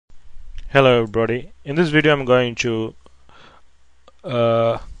Hello everybody. In this video I'm going to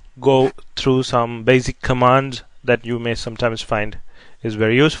go through some basic commands that you may sometimes find is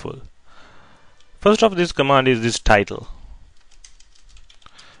very useful. First of this command is this title,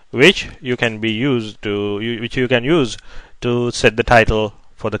 which you can use to set the title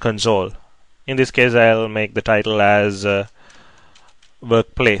for the console. In this case I'll make the title as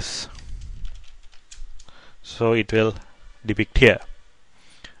workplace, so it will depict here.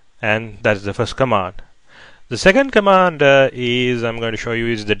 And that is the first command. The second command is I'm going to show you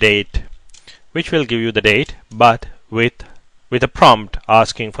is the date, which will give you the date, but with a prompt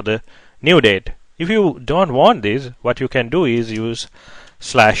asking for the new date. If you don't want this, what you can do is use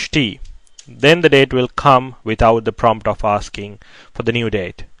 /t. Then the date will come without the prompt of asking for the new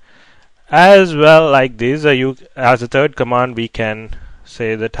date. As well, like this, as a third command we can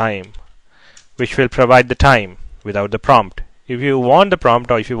say the time, which will provide the time without the prompt. If you want the prompt,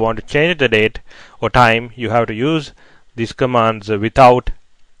 or if you want to change the date or time, you have to use these commands without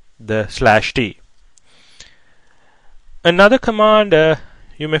the /t. Another command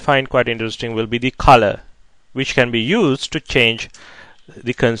you may find quite interesting will be the color, which can be used to change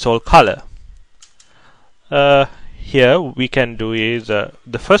the console color. Here we can do is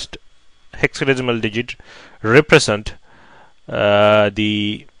the first hexadecimal digit represent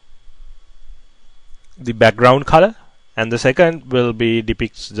the background color, and the second will be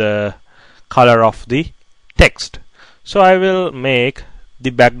depicts the color of the text. So I will make the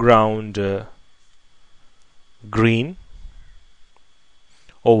background green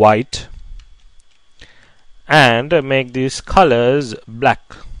or white and make these colors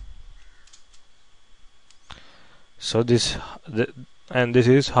black. So this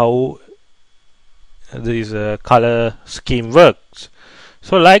is how this color scheme works.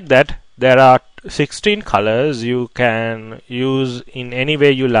 So like that, there are 16 colors you can use in any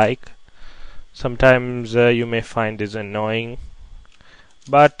way you like. Sometimes you may find this annoying,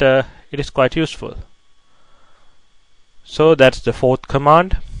 but it is quite useful. So that's the fourth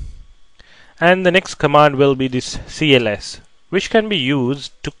command. And the next command will be this CLS, which can be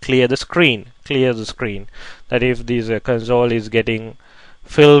used to clear the screen. That if this console is getting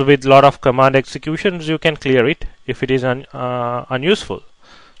filled with lot of command executions, you can clear it if it is unuseful.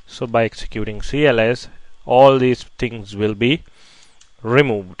 So by executing CLS, all these things will be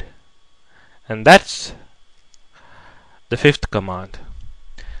removed. And that's the fifth command.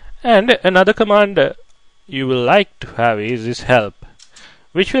 And another command you will like to have is this help,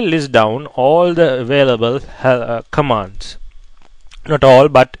 which will list down all the available commands. Not all,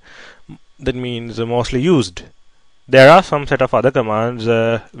 but that means mostly used. There are some set of other commands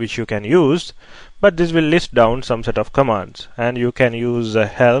which you can use, but this will list down some set of commands, and you can use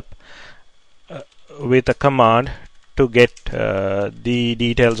help with a command to get the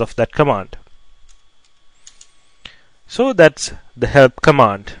details of that command. So that's the help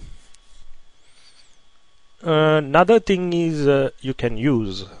command. Another thing is you can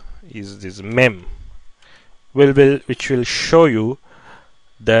use is this mem, which will show you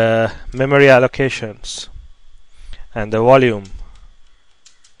the memory allocations and the volume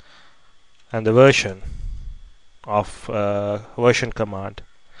and the version of version command.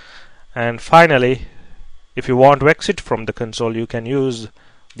 And finally, if you want to exit from the console, you can use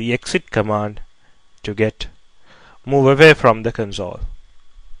the exit command to move away from the console.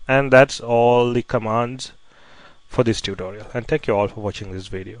 And that's all the commands for this tutorial. And thank you all for watching this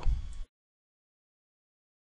video.